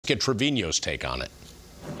get Trevino's take on it.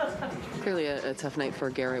 Clearly a tough night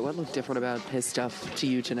for Gerrit. What looked different about his stuff to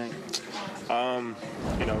you tonight?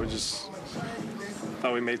 We just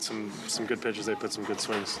thought we made some good pitches. They put some good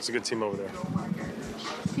swings. It's a good team over there.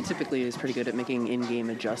 He typically is pretty good at making in-game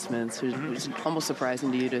adjustments. It was almost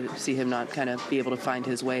surprising to you to see him not kind of be able to find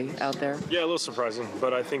his way out there. Yeah, a little surprising,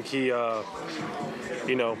 but I think he,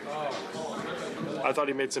 I thought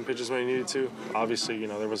he made some pitches when he needed to. Obviously,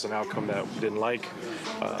 there was an outcome that we didn't like,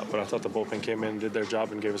 but I thought the bullpen came in, did their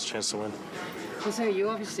job, and gave us a chance to win. Jose, you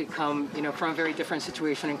obviously come, from a very different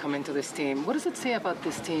situation and come into this team. What does it say about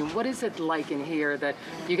this team? What is it like in here that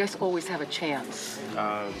you guys always have a chance?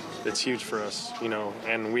 It's huge for us,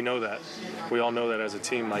 and we know that. We all know that as a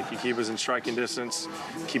team. Like, you keep us in striking distance,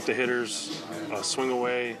 keep the hitters swing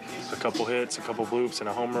away, a couple hits, a couple bloops, and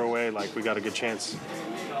a homer away. Like, we got a good chance.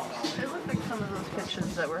 It looked like some of those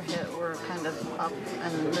pitches that were hit were kind of up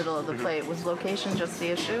in the middle of the plate. Was location just the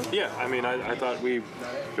issue? Yeah, I thought we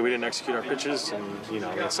didn't execute our pitches, and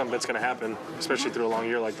that's something that's going to happen, especially through a long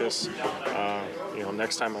year like this.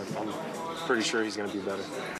 Next time I'm pretty sure he's going to be better.